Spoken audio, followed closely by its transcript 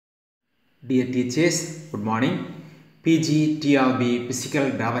Dear teachers, good morning. PG-TRB Physical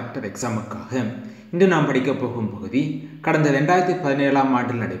Director எக்ஸாமுக்காக இன்று நாம் படிக்க போகும் பகுதி கடந்த 2017ஆம்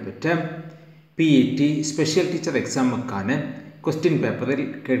ஆண்டில் நடைபெற்ற PET ஸ்பெஷல் டீச்சர் எக்ஸாமுக்கான கொஸ்டின் பேப்பரில்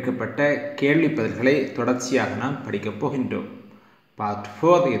கேட்கப்பட்ட கேள்வி பதில்களை தொடர்ச்சியாக நாம் படிக்கப் போகின்றோம். Part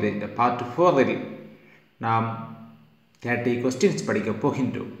 4 இது. இந்த Part 4இல் நாம் 30 கொஸ்டின்ஸ் படிக்கப்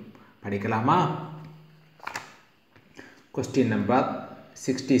போகின்றோம். படிக்கலாமா? கொஸ்டின் நம்பர்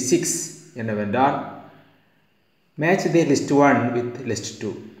 66 என்னவென்றால் match the list 1 with list 2.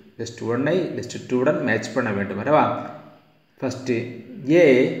 List 1ஐ லிஸ்ட் 2 உடன் மேட்ச் பண்ண வேண்டும் அல்லவா? First A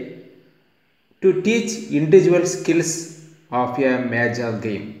to teach individual skills of a major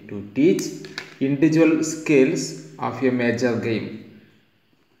game. To teach individual skills of a major game.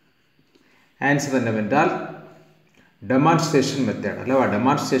 Answer என்னவென்றால் டெமான்ஸ்ட்ரேஷன் மெத்தட் அல்லவா?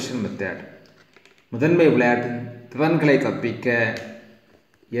 Demonstration method. முதன்மை விளையாட்டு திறன்களை கற்பிக்க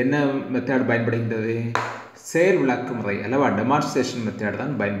என்ன மெத்தட் பயன்படுகின்றது? செயல் விளக்கு முறை அல்லவா? டெமான்ஸ்ட்ரேஷன் மெத்தட்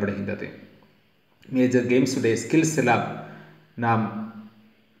தான் பயன்படுகின்றது. மேஜர் கேம்ஸ் உடைய ஸ்கில்ஸ் எல்லாம் நாம்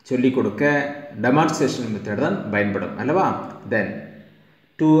சொல்லிக் கொடுக்க டெமான்ஸ்ட்ரேஷன் மெத்தட் தான் பயன்படும் அல்லவா? Then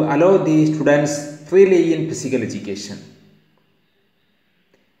to allow the students freely in physical education.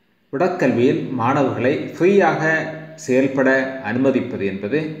 உடற்கல்வியில் மாணவர்களை ஃப்ரீயாக செயல்பட அனுமதிப்பது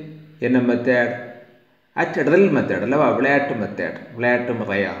என்பது என்ன மெத்தட்? அட் ட்ரில் மெத்தட் அல்லவா? விளையாட்டு மெத்தட், விளையாட்டு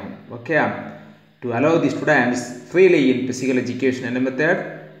முறையாகும். Okay, to allow the students freely in physical education என்ன மெத்தட்?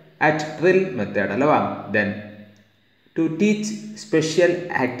 அட் ட்ரில் மெத்தட் அல்லவா? Then to teach special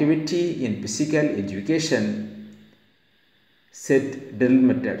activity in physical education set drill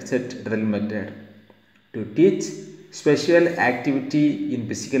method. Set drill method. To teach special activity in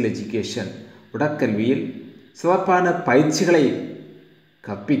physical education. உடற்கல்வியில் சிறப்பான பயிற்சிகளை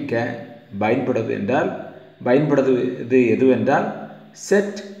கற்பிக்க பயன்படுவது எதுவென்றால்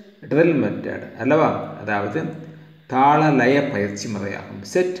set drill method அல்லவா? அதாவது தாளலய பயிற்சி முறையாகும்.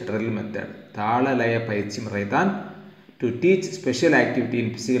 செட் ட்ரில் மெத்தட், தாளலய பயிற்சி முறை தான் to teach special activity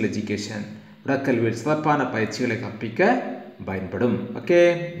in physical education. உடற்கல்வியில் சிறப்பான பயிற்சிகளை கற்பிக்க பயன்படும். ஓகே,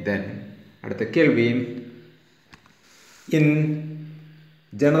 தென் அடுத்த கேள்வி. இன்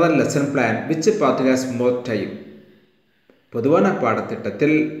general lesson plan which part has more time? பொதுவான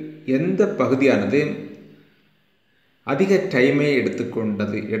பாடத்திட்டத்தில் எந்த பகுதியானது அதிக டைமை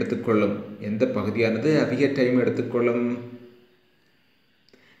எடுத்துக்கொள்ளும்? எந்த பகுதியானது அதிக டைம் எடுத்துக்கொள்ளும்?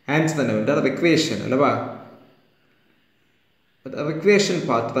 ஆன்சர் என்னவென்றால் ரெக்ரியேஷன் அல்லவா? ரெக்ரியேஷன்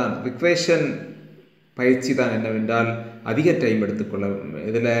பார்ட் தான், ரெக்ரியேஷன் பயிற்சி தான் என்னவென்றால் அதிக டைம் எடுத்துக்கொள்ளும்.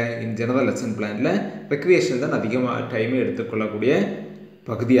 இதில் இன் ஜெனரல் லெசன் பிளானில் ரெக்ரியேஷன் தான் அதிகமாக டைமை எடுத்துக்கொள்ளக்கூடிய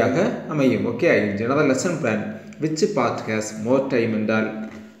பகுதியாக அமையும். Okay, in general lesson plan which part has more time என்றால்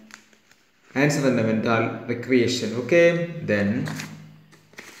ஆன்சர் என்னவென்றால் recreation. Okay, then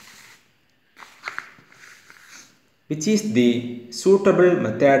which is the suitable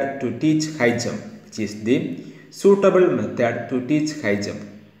method to teach high jump? Which is the suitable method to teach high jump?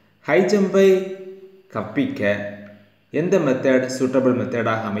 high jump ஐ கற்பிக்க எந்த method suitable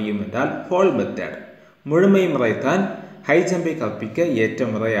மெத்தடாக அமையும் என்றால் whole method, முழுமை முறைதான் high Jambai கற்பிக்க ஏற்ற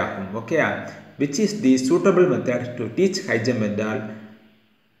முறையாகும். Okay, which is the suitable method to teach high jump என்றால்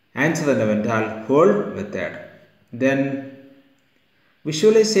ஆன்சர் என்னவென்றால் whole method. Then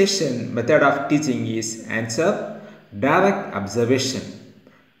visualization method of teaching is answer direct observation.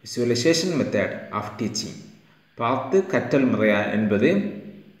 visualization method of teaching பார்த்து கற்றல் முறையா என்பது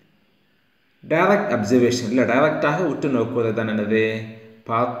டைரக்ட் அப்சர்வேஷன் இல்லை, டைரக்டாக உற்று நோக்குவது தான் என்னது?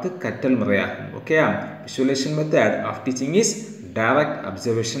 பார்த்து கற்றல் முறையாகும். Okay, visualization method of teaching is direct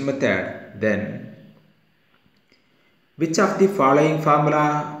observation method. Then which of the following formula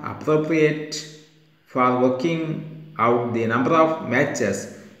appropriate for working out the number of matches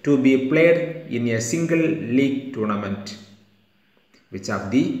to be played in a single league tournament? Which of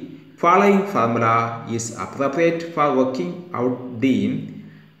the following formula is appropriate for working out the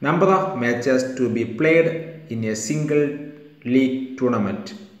number of matches to be played in a single league tournament?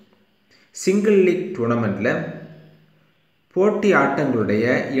 Single league டூர்னமெண்ட்டில் போட்டி ஆட்டங்களுடைய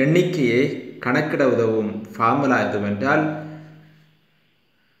எண்ணிக்கையை கணக்கிட உதவும் formula எதுவென்றால்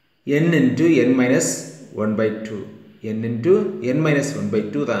n×n-1/2.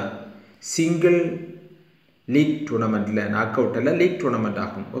 n×n-1/2 தான் single league டூர்னமெண்ட்டில். Knock அவுட்டில் league tournament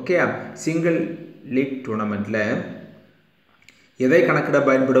ஆகும். Okay, single league டூர்னமெண்ட்டில் எதை கணக்கிட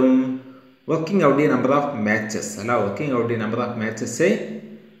பயன்படும்? Working out the number of matches அல்ல, working out the number of மேட்சஸை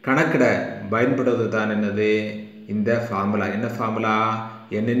கணக்கிட பயன்படுவது தான் என்னது? இந்த ஃபார்முலா. என்ன formula?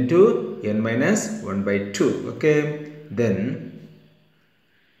 n×n-1/2. Okay, then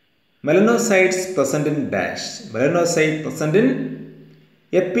melanocytes present in dash. Melanocyte present in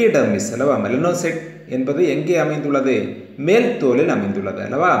epidermis அல்லவா மெலனோசைட் என்பது எங்கே அமைந்துள்ளது மேல் தோலில் அமைந்துள்ளது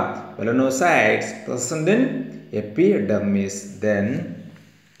அல்லவா melanocytes present in epidermis then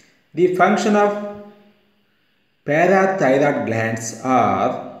the parathyroid glands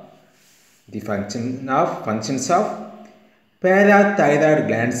are the functions of parathyroid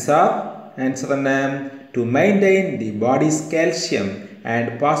glands are answer name to maintain the body's calcium and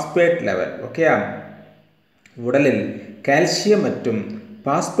phosphate level okay உடலில் calcium மற்றும்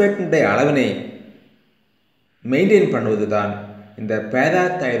பாஸ்பேட்டினுடைய அளவினை மெயின்டைன் பண்ணுவதுதான் இந்த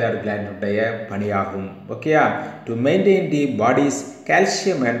parathyroid gland-உடைய பணியாகும் ஓகேயா to maintain the body's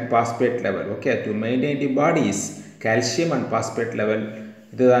calcium and phosphate level okay to maintain the body's calcium and phosphate level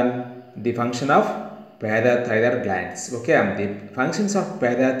இதுதான் the function of parathyroid glands okay the functions of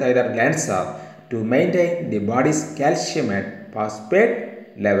parathyroid glands are to maintain the body's calcium and phosphate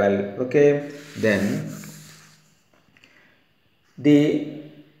level okay then the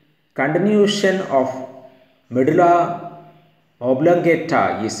continuation of medulla oblongata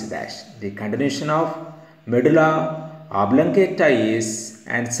is dash the continuation of medulla oblongata is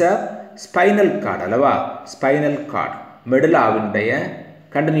answer spinal cord அல்லவா spinal cord medulla உடைய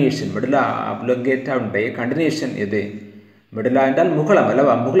continuation medulla oblongata உடைய continuation எது medulla என்றால் முகலம்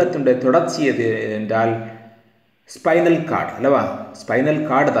அல்லவா முகலத்தினுடைய தொடர்ச்சி எது என்றால் spinal cord அல்லவா spinal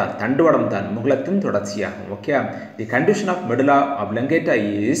cord தான் தண்டுவடம் தான் முகலத்தின் தொடர்ச்சியாகும் okay the condition of medulla oblongata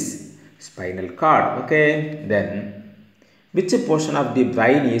is spinal cord okay then which portion of the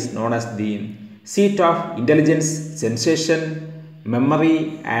brain is known as the seat of intelligence sensation memory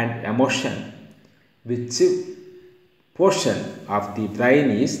and emotion which portion of the brain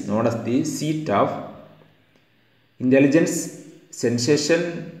is known as the seat of intelligence sensation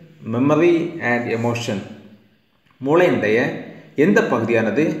memory and emotion மூளையினுடைய எந்த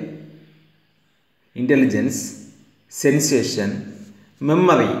பகுதியானது intelligence sensation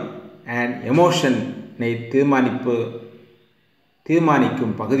memory and எமோஷனை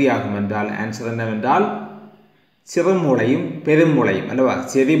தீர்மானிக்கும் பகுதியாகும் என்றால் answer என்னவென்றால் சிறுமூளையும் பெருமூளையும் அல்லவா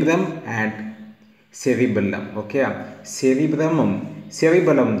cerebrum and cerebellum okay செரிப்ரமும்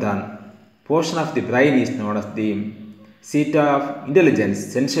cerebellum தான் portion of the brain is known of the seat of intelligence,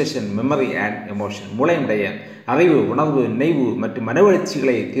 sensation, memory and emotion மூளையினுடைய அறிவு உணர்வு நினைவு மற்றும்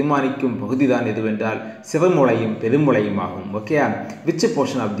மனவளர்ச்சிகளை தீர்மானிக்கும் பகுதிதான் எதுவென்றால் சிறுமூளையும் பெருமூளையும் ஆகும் okay which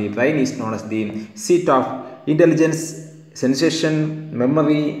portion of the brain is known as the seat of intelligence sensation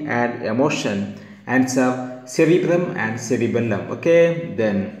memory and emotion answer cerebrum and cerebellum okay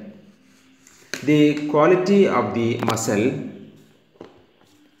then the quality of the muscle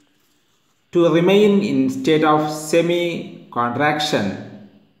to remain in state of semi-contraction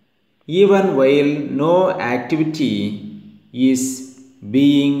even while no activity is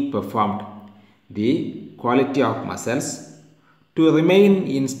being performed. The quality of muscles to remain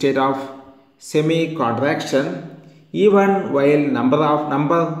in state of semi-contraction even while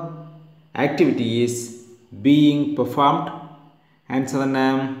number activity is being performed. Answer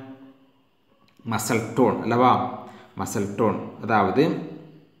name muscle tone. அல்லவா muscle tone அதாவது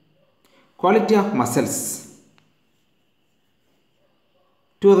quality of muscles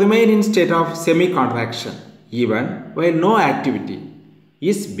to remain in state of semi-contraction even while no activity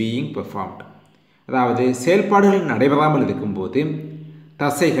is being performed அதாவது செயல்பாடுகள் நடைபெறாமல் இருக்கும்போது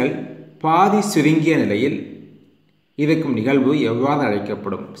தசைகள் பாதி சுருங்கிய நிலையில் இருக்கும் நிகழ்வு எவ்வாறு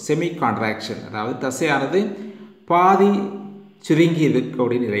அழைக்கப்படும் செமி-கான்ட்ராக்ஷன் அதாவது தசையானது பாதி சுருங்கி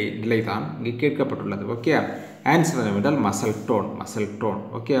இருக்கக்கூடிய நிலைதான் இங்கே கேட்கப்பட்டுள்ளது ஓகே ஆன்சர் என்னவென்றால் muscle tone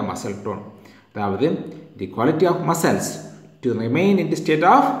okay muscle tone அதாவது தி quality of muscles to remain in the state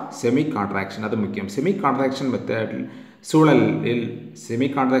of semi contraction அது முக்கியம் செமி கான்ட்ராக்ஷன்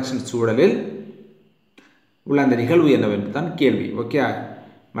சூழலில் உள்ள அந்த நிகழ்வு என்னவென்று தான் கேள்வி ஓகே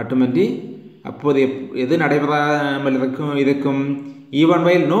மட்டுமின்றி அப்போது எது நடைபெறாமல் இருக்கும் even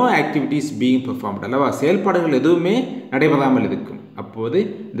while no activities being performed அல்லவா செயல்பாடுகள் எதுவுமே நடைபெறாமல் இருக்கும் அப்போது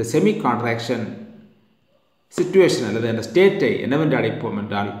இந்த செமி கான்ட்ராக்ஷன் சிச்சுவேஷன் அல்லது அந்த ஸ்டேட்டை என்னவென்று அழைப்போம்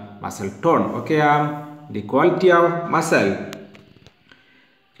என்றால் மசில் டோன் ஓகேயா தி quality of muscle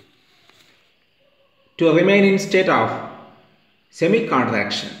to remain in state of semi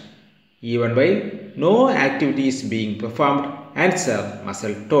contraction even while no activity is being performed answer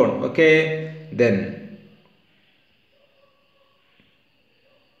muscle tone okay then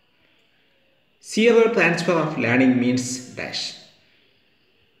serial transfer of learning means dash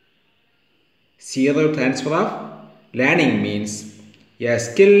serial transfer of learning means a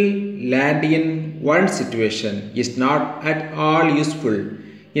skill learned in one situation is not at all useful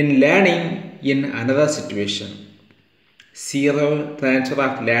in learning in another situation. Serial transfer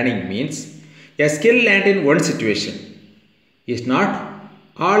of learning means a skill learned in one situation is not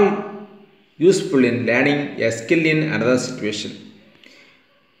all useful in learning a skill in another situation.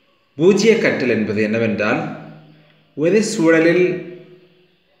 பூஜ்ய கற்றல் என்பது என்னவென்றால் ஒரு சூழலில்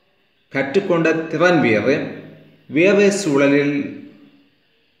கற்றுக்கொண்ட திறன் வேறு சூழலில்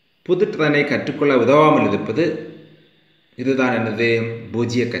புது திறனை கற்றுக்கொள்ள உதவாமல் இருப்பது இதுதான் என்னது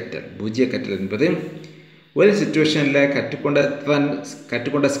பூஜ்ய கற்றல். பூஜ்ய கற்றல் என்பது ஒரு சிச்சுவேஷனில்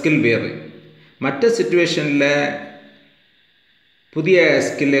கற்றுக்கொண்ட ஸ்கில் வேறு, மற்ற சிச்சுவேஷனில் புதிய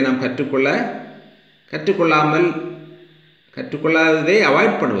ஸ்கில்லை நாம் கற்றுக்கொள்ளாததை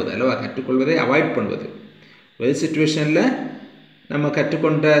அவாய்ட் பண்ணுவது அல்லவா, கற்றுக்கொள்வதை அவாய்ட் பண்ணுவது. ஒரு சிச்சுவேஷனில் நம்ம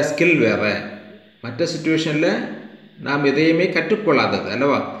கற்றுக்கொண்ட ஸ்கில் வேறு, மற்ற சிச்சுவேஷனில் நாம் எதையுமே கற்றுக்கொள்ளாதது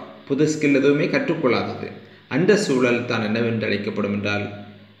அல்லவா, புது ஸ்கில் எதுவுமே கற்றுக்கொள்ளாதது. அந்த சூழல் தான் என்னவென்று அழைக்கப்படும் என்றால்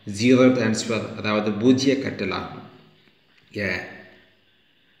ஜீரோ டிரான்ஸ்ஃபர், அதாவது பூஜ்ய கற்றல் ஆகும்.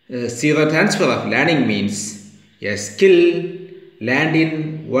 Zero transfer of learning means a skill learned in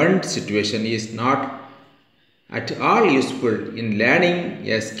one situation is not at all useful in learning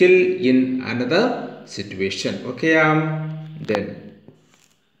a skill in another situation. Okay, then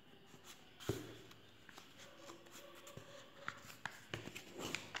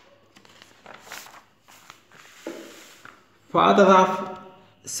father of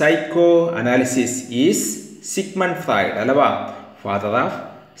psychoanalysis is Sigmund Freud அல்லவா. Father of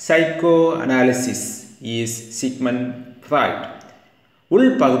psychoanalysis is Sigmund Freud.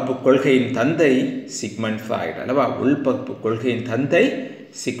 உள்பகுப்பு கொள்கையின் தந்தை Sigmund Freud அல்லவா. உள்பகுப்பு கொள்கையின் தந்தை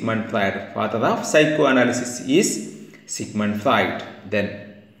Sigmund Freud. Father of psycho analysis is Sigmund Freud. Then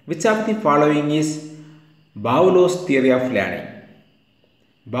which of the following is பாவ்லோஸ் theory of learning.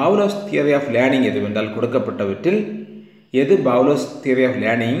 பாவ்லோஸ் theory of learning எதுவென்றால் கொடுக்கப்பட்டவற்றில் எது பாவ்லோஸ் theory of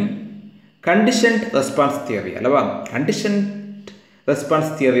learning? Conditioned response theory அல்லவா. Conditioned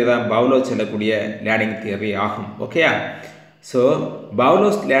response theory தான் Pavlo சொல்லக்கூடிய learning theory ஆகும். ஓகேயா. So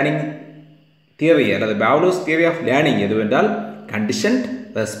பாவ்லோஸ் learning theory அல்லது பாவ்லோஸ் theory of learning எதுவென்றால் conditioned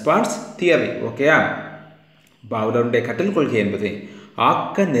response theory. ஓகேயா. பாவ்லோவுடைய கற்றல் கொள்கை என்பது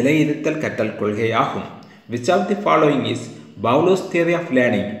ஆக்க நிலையிருத்தல் கற்றல் கொள்கை ஆகும். Which of the following is பாவ்லோஸ் theory of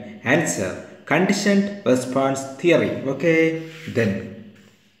learning? Answer conditioned response theory. Okay, then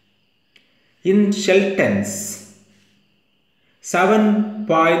in Shelton's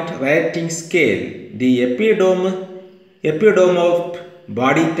 7-point rating scale, the epitome of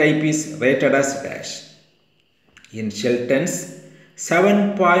body type is rated as dash. In Shelton's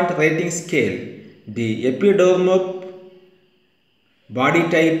 7-point rating scale, the epitome of body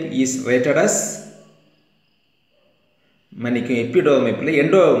type is rated as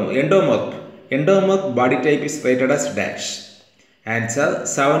endomorph body type is rated as dash. Answer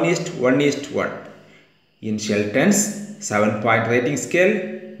 7:1:1. In Shelton's 7-point rating scale,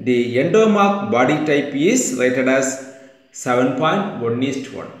 the endomorph body type is rated as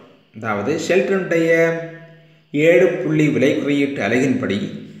 7.1:1. அதாவது ஷெல்டனுடைய 7 புள்ளி விலை குறியீட்டு அலகின்படி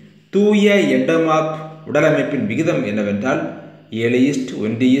தூய எண்டோமார்ப் உடலமைப்பின் விகிதம் என்னவென்றால்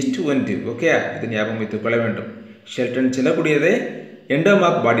 7:1:1. Okay, இது ஞாபகம் வைத்துக் கொள்ள வேண்டும். ஷெல்டன் செல்லக்கூடியதே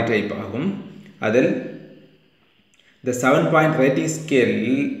எண்டோமார்ப் பாடி டைப் ஆகும். அதில் இந்த 7-point rating scale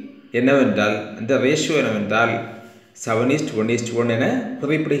என்னவென்றால் அந்த ரேஷியோ என்னவென்றால் 7:1:1 என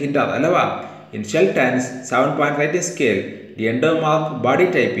குறிப்பிடுகின்றார் அல்லவா. In Shelton's 7-point rating scale, the endomorph body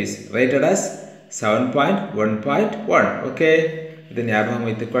type is rated as 7.1.1. Okay, இது ஞாபகம்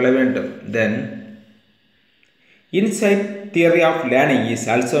வைத்துக் கொள்ள வேண்டும். Then insight theory of learning is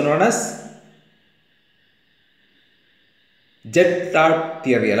also known as Jet-Dalt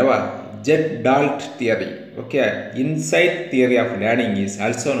theory அல்லவா. Jet-Dalt theory. Okay, insight theory of learning is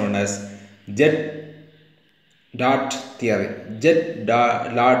also known as Jet-Dalt theory.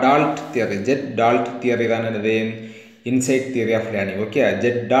 Jet-Dalt theory. Jet-Dalt theory தான் என்னது? insight theory of learning. Okay,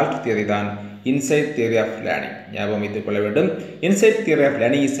 Jet-Dalt theory தான் insight theory of learning. ஞாபகம் வைத்துக் கொள்ள வேண்டும். insight theory of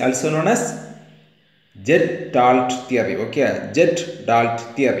learning is also known as Jet-Dalt theory. Okay, Jet-Dalt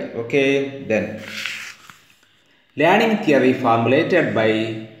theory. Okay, then learning theory formulated by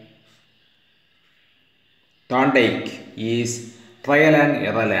Thorndike is trial and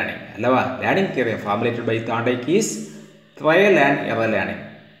error learning. அல்லவா. learning theory formulated by Thorndike is trial and error learning.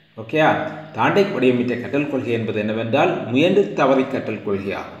 Okay, தாண்டைக் வடிவமைத்த கற்றல் கொள்கை என்பது என்னவென்றால் முயன்று தவறி கற்றல்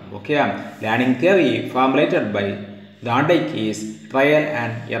கொள்கை ஆகும். Okay, learning theory formulated by Thorndike is trial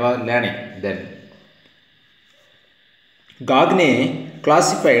and error learning. Then Gagne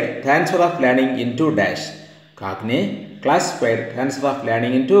classified transfer of learning into dash. Gagne classified transfer of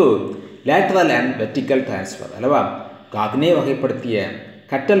learning into lateral and vertical transfer. அல்லவா. காக்னே வகைப்படுத்திய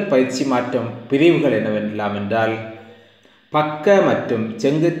கற்றல் பயிற்சி மாற்றம் பிரிவுகள் என்னவெல்லாம் என்றால் பக்க மற்றும்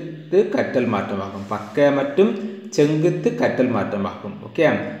செங்குத்து கற்றல் மாற்றமாகும். பக்க மற்றும் செங்குத்து கற்றல் மாற்றமாகும். Okay,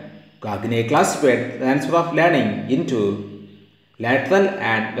 Gagne classified transfer of learning into lateral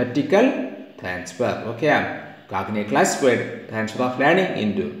and vertical transfer. Okay, Gagne classified transfer of learning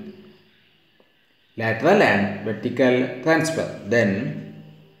into lateral and vertical transfer. Then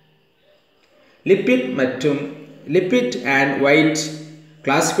lipid and white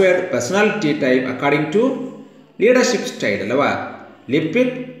classified personality type according to leadership style. Lipid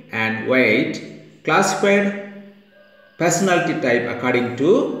and white classified personality type according to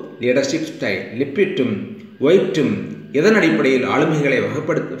leadership style. லிப்பிட்டும் ஒயிட்டும் எதன் அடிப்படையில் ஆளுமைகளை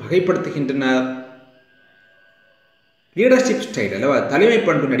வகைப்படுத்துகின்றனர்? Leadership style அல்லவா, தலைமை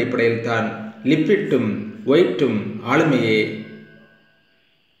பண்பின் அடிப்படையில் தான் லிப்பிட்டும் ஒயிட்டும் ஆளுமையை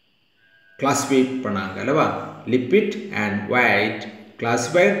classify பண்ணாங்க அல்லவா. Lipid and white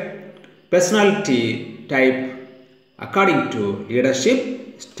classified personality type according to leadership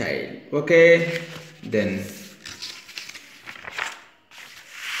style. Okay, then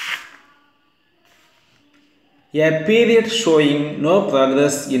a period showing no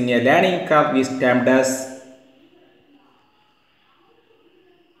progress in a learning curve is termed as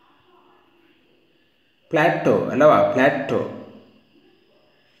plateau. அல்லவா, plateau.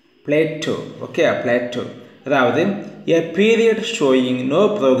 Okay, plateau. அதாவது a period showing no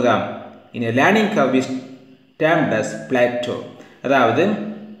program in a learning curve is termed as plateau. அதாவது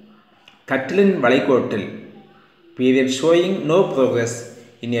கற்றலின் வளைகோட்டில் period showing no progress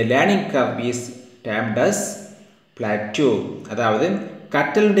in a learning curve is termed as plateau. அதாவது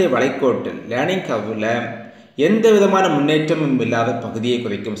கற்றலுடைய வளைகோட்டில் learning கர்வில் எந்த விதமான முன்னேற்றமும் இல்லாத பகுதியை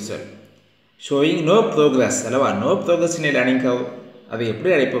குறிக்கும் சொல். ஷோயிங் நோ ப்ரோக்ரஸ் அல்லவா, நோ ப்ரோக்ரஸ் இன் ஏ லேர்னிங் கர்வ், அதை எப்படி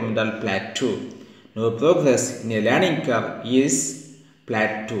அழைப்போம் என்றால் plateau. No progress in A learning curve is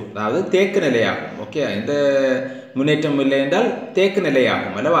plateau. அதாவது தேக்க நிலையாகும். ஓகே, எந்த முன்னேற்றம் இல்லை என்றால் தேக்க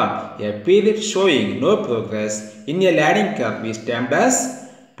நிலையாகும் அல்லவா. a period showing no progress in a learning curve is termed as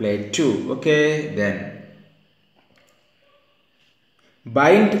plateau. Okay, then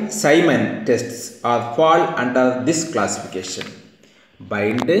Bind-Simon tests are fall under this classification.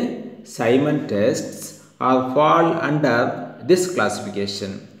 Bind-Simon tests are fall under this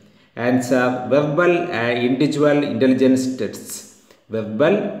classification. Answer: verbal and individual intelligence tests.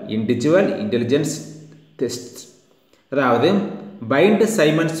 Verbal individual intelligence tests. அதாவது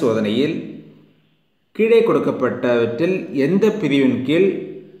Bind-Simon சோதனையில் கீழே கொடுக்கப்பட்டவற்றில் எந்த பிரிவின் கீழ்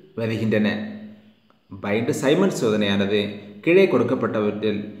வருகின்றன? Bind-Simon சோதனையானது கீழே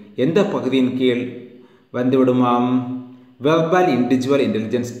கொடுக்கப்பட்டவற்றில் எந்த பகுதியின் கீழ் வந்துவிடுமாம்? வெர்பல் இண்டிவிஜுவல்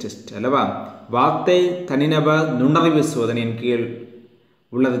இன்டெலிஜென்ஸ் டெஸ்ட் அல்லவா, வார்த்தை தனிநபர் நுண்ணறிவு சோதனையின் கீழ்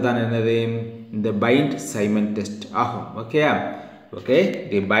உள்ளது தான் என்னது? இந்த Bind-Simon டெஸ்ட் ஆகும். Okay,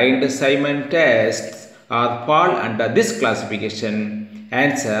 the Bind-Simon test or fall under this classification.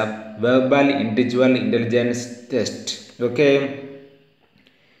 Answer: verbal individual intelligence test. Okay,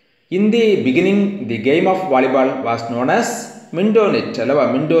 in the beginning the game of volleyball was known as mindonet. அல்லவா,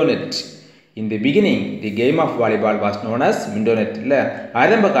 mindonet. In the beginning the game of volleyball was known as mindonet. இல்ல,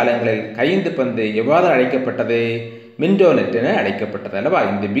 ஆரம்ப காலங்களில் கையுந்து பந்து எவ்வாறு அழைக்கப்பட்டது? mindonet என அழைக்கப்பட்டது அல்லவா.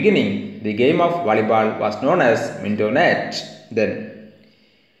 In the beginning the game of volleyball was known as mindonet. Then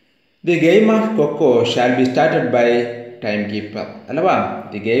the game of coco shall be started by timekeeper. அல்லவா,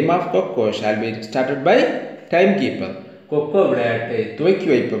 the game of coco shall be started by timekeeper. Kho kho விளையாட்டை துவக்கி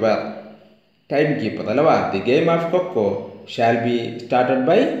வைப்பவர் time keeper அல்லவா. The game of kho kho shall be started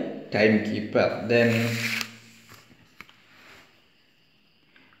by time keeper. Then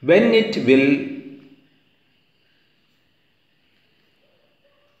when it will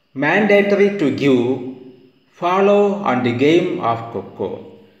mandatory to give follow on the game of coco.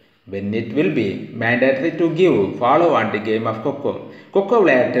 When it will be mandatory to give follow on the game of coco. Kho kho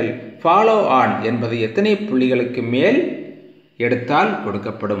விளையாட்டில் follow on என்பது எத்தனை புள்ளிகளுக்கு மேல் எடுத்தால்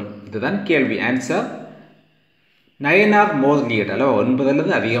கொடுக்கப்படும்? இதுதான் கேள்வி. Answer: 9 or more lead அல்லவா, 9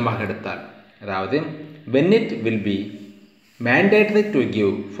 அல்லது அதிகமாக எடுத்தால். அதாவது when it will be mandatory to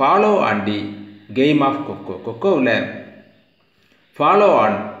give follow on the game of coco. கொக்கோவில் follow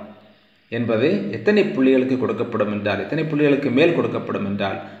on என்பது எத்தனை புள்ளிகளுக்கு கொடுக்கப்படும் என்றால், எத்தனை புள்ளிகளுக்கு மேல் கொடுக்கப்படும்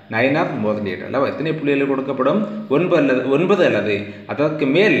என்றால் 9 or more lead அல்லவா. எத்தனை புள்ளிகளுக்கு கொடுக்கப்படும்? 9 அல்லது அதற்கு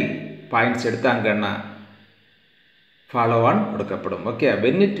மேல் பாயிண்ட்ஸ் எடுத்தாங்கன்னா follow on கொடுக்கப்படும். Okay,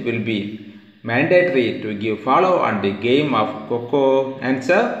 when it will be mandatory to give follow on the game of coco.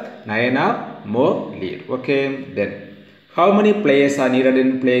 Answer: 9 or more lead. Okay, then how many players are needed in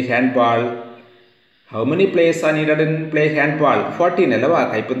play handball? How many players are needed in play handball? 14 அல்லவா.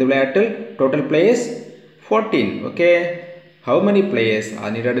 கைப்பந்து விளையாட்டில் total players 14. Okay, how many players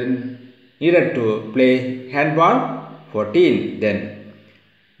are needed to play handball? 14. Then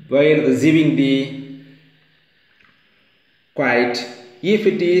while receiving the quiet. If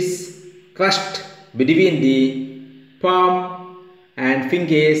it is crushed between the palm and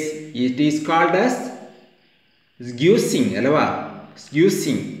fingers, it is called as squeezing.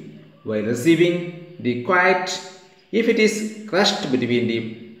 Squeezing. While receiving the quiet, if it is crushed between the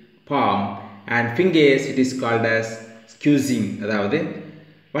palm and fingers, it is called as squeezing. அதாவது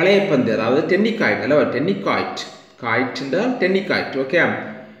வளையப்பந்து, அதாவது டென்னிகாய்ட் அல்லவா, டென்னிகாய்ட். காய்ட் என்றால் டென்னிகாய்ட். Okay,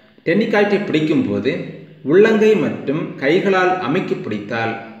 டென்னிகாய்ட்டை பிடிக்கும் போது உள்ளங்கை மற்றும் கைகளால் அமைக்கி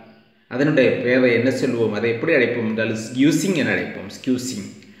பிடித்தால் அதனுடைய பெயரை என்ன சொல்வோம், அதை எப்படி அழைப்போம் என்றால் ஸ்கியூசிங் என அழைப்போம். ஸ்கியூசிங்.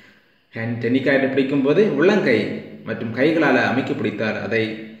 டென்னிகாய்ட்டை பிடிக்கும் போது உள்ளங்கை மற்றும் கைகளால் அமைக்கி பிடித்தால் அதை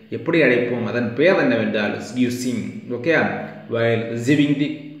எப்படி அழைப்போம், அதன் பெயர் என்னவென்றால் ஸ்கியூசிங். Okay, while receiving the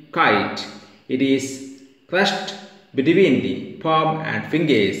kite, it is crushed between the palm and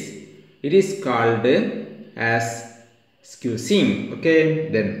fingers, it is called as squeezing. Okay,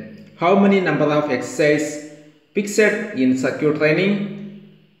 then how many number of exercise fixed in circuit training?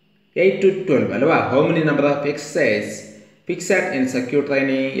 8 to 12 அல்லவா. how many number of exercise fixed in circuit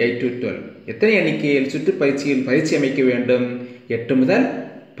training? 8 to 12. எத்தனை எண்ணிக்கையில் சுற்றுப்பயிற்சியில் பயிற்சி அமைக்க வேண்டும்? 8 முதல்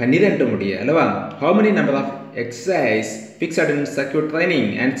 12 முடிய அல்லவா. how many number of exercise fixed in circuit training?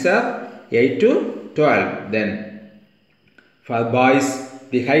 Answer 8 to 12. then for boys,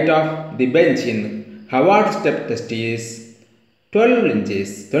 the height of the bench in Howard step test is 12 inches,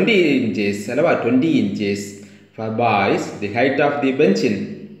 20 inches அல்லவா, 20 inches. for boys, the height of the bench in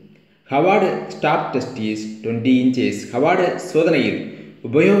Howard step test is 20 inches. Howard சோதனையில்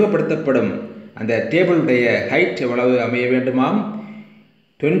உபயோகப்படுத்தப்படும் அந்த டேபிளுடைய height எவ்வளவு அமைய வேண்டுமாம்?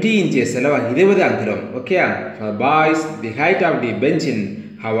 20 inches அல்லவா, 20 அங்குலம். Okay, for boys, the height of the bench in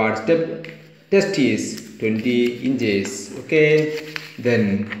Howard step test is 20 inches. Okay, then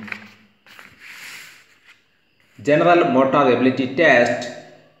general motor ability test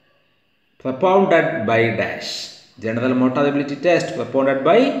propounded by dash. general motor ability test propounded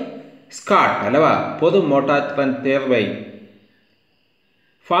by Scott அல்லவா. பொது motor திறன் தேர்வை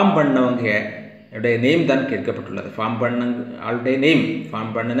form பண்ணவங்க name தான் கேட்கப்பட்டுள்ளது. Form பண்ண ஆளுடைய name,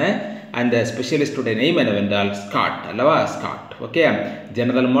 form பண்ணின அந்த ஸ்பெஷலிஸ்டுடைய நேம் என்னவென்றால் ஸ்காட் அல்லவா, Scott. Okay,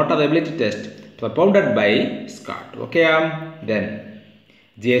 general motor ability test propounded by Scott. Okay, then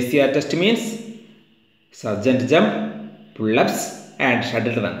JCR test means sergeant jump, pull-ups and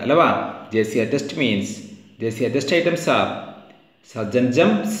shuttle run அல்லவா. JCR test means JCR test items are sergeant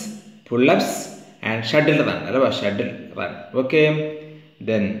jumps, pull-ups and shuttle run அல்லவா, shuttle run. Okay,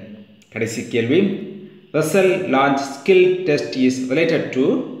 then கடைசி கேள்வி, Russell launch skill test is related to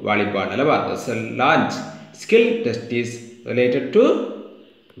volleyball அல்லவா. Russell launch skill test is related to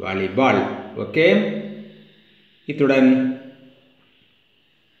volleyball. Okay, இத்துடன்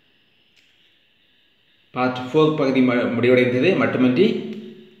part 4 பகுதி முடிவடைந்தது. மட்டுமின்றி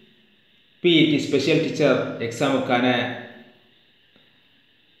PET special teacher எக்ஸாமுக்கான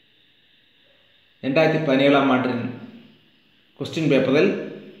 2017ஆம் ஆண்டின் question பேப்பரில்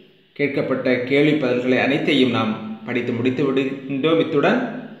கேட்கப்பட்ட கேள்வி பதில்களை அனைத்தையும் நாம் படித்து முடித்து விடுகின்றோம். இத்துடன்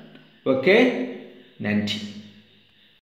ஓகே, நன்றி.